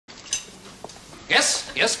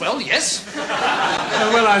Yes, well, yes.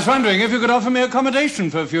 Well, I was wondering if you could offer me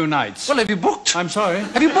accommodation for a few nights. Well, have you booked? I'm sorry.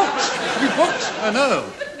 Have you booked? Have you booked? No.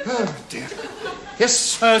 Oh, dear. Yes.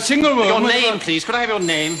 Single room. Your name, please. Could I have your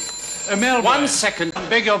name? Melbourne. 1 second.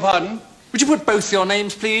 Beg your pardon? Would you put both your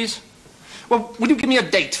names, please? Well, would you give me a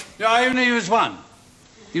date? I only use one.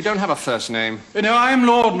 You don't have a first name. No, I'm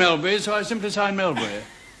Lord Melbury, so I simply sign Melbury.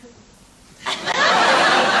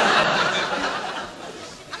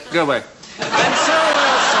 Go away. I'm so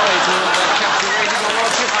sorry to kept you waiting, Your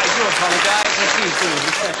Lordship. I do apologize. Please do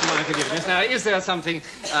accept my forgiveness. Now, is there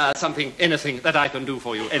anything that I can do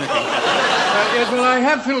for you? Anything? Yes, well, I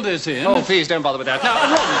have filled this in. Oh, please don't bother with that.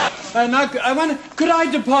 Now, I wonder, could I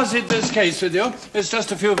deposit this case with you? It's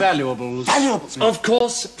just a few valuables. Valuables? Of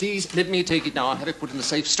course. Please, let me take it now. I'll have it put in the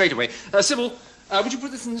safe straight away. Sybil, would you put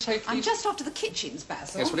this in the safe, please? I'm just off to the kitchens,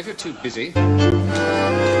 Basil. Yes, well, if you're too busy...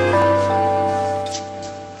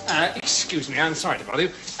 excuse me, I'm sorry to bother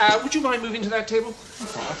you. Would you mind moving to that table?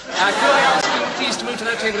 Could I ask you, please, to move to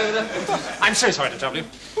that table over there? I'm so sorry to trouble you.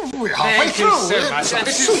 We're halfway Thank you so much.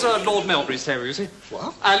 This is Lord Melbury's table, you see.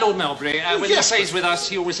 What? Lord Melbury, when he stays with us,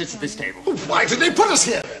 he always sits at this table. Why did they put us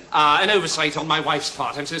here, then? An oversight on my wife's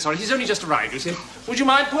part. I'm so sorry. He's only just arrived, you see. Would you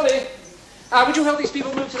mind, Polly? Would you help these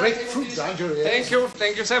people move to that table, Fruit please? down your ears.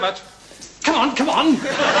 Thank you so much. Come on, come on.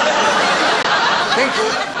 Thank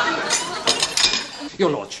you. Your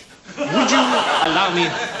Lordship, would you allow me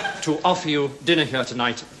to offer you dinner here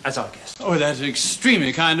tonight as our guest? Oh, that's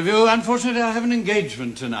extremely kind of you. Unfortunately, I have an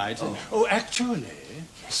engagement tonight. Oh, actually,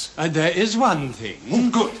 yes. There is one thing. Oh,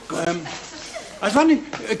 good. I was wondering,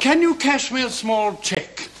 can you cash me a small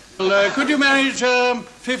check? Well, could you manage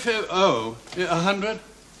 50? Oh, 100?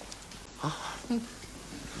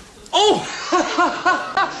 Oh,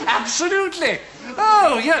 absolutely.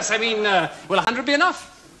 Oh, yes. I mean, will 100 be enough?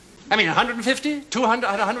 I mean, 150, 200,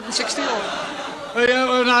 160, or... Oh, yeah,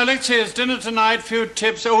 well, now, let's see. It's dinner tonight, few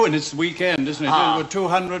tips. Oh, and it's the weekend, isn't it? Would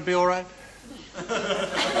 200 be all right?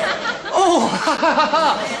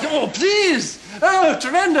 Oh, please. Oh,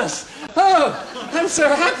 tremendous. Oh, I'm so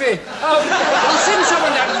happy. I'll send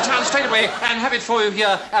someone down to the town straight away and have it for you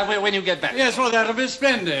here when you get back. Yes, well, that'll be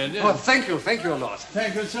splendid. Oh, thank you a lot.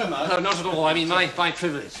 Thank you so much. No, not at all. I mean, my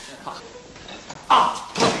privilege.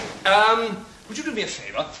 Would you do me a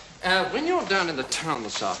favour? When you're down in the town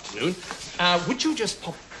this afternoon, would you just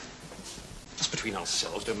pop... Just between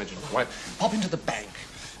ourselves, don't mention my wife. Pop into the bank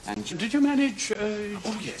and... Did you manage...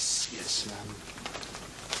 Oh, yes.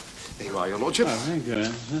 There you are, Your Lordship. Oh, thank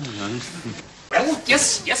you. Well,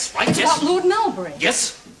 yes, right, It's yes. about Lord Melbury.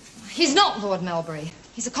 Yes. He's not Lord Melbury.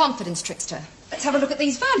 He's a confidence trickster. Let's have a look at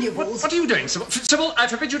these valuables. What are you doing, Sybil? Sybil, I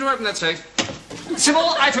forbid you to open that safe.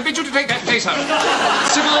 Sybil, I forbid you to take that case out.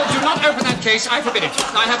 Sybil, do not open that case. I forbid it.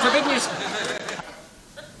 I have forbidden you...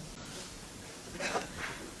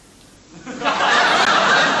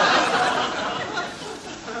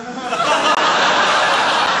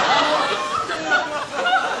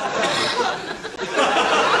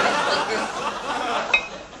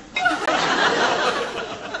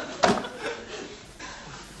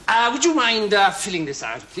 would you mind filling this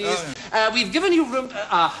out, please? We've given you room...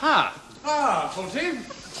 Fawlty.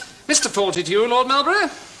 Mr. Fawlty to you, Lord Melbury.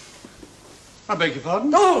 I beg your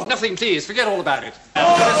pardon? Oh, nothing, please. Forget all about it.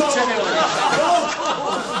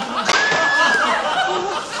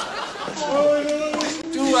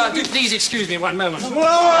 Do please excuse me one moment. Whoa!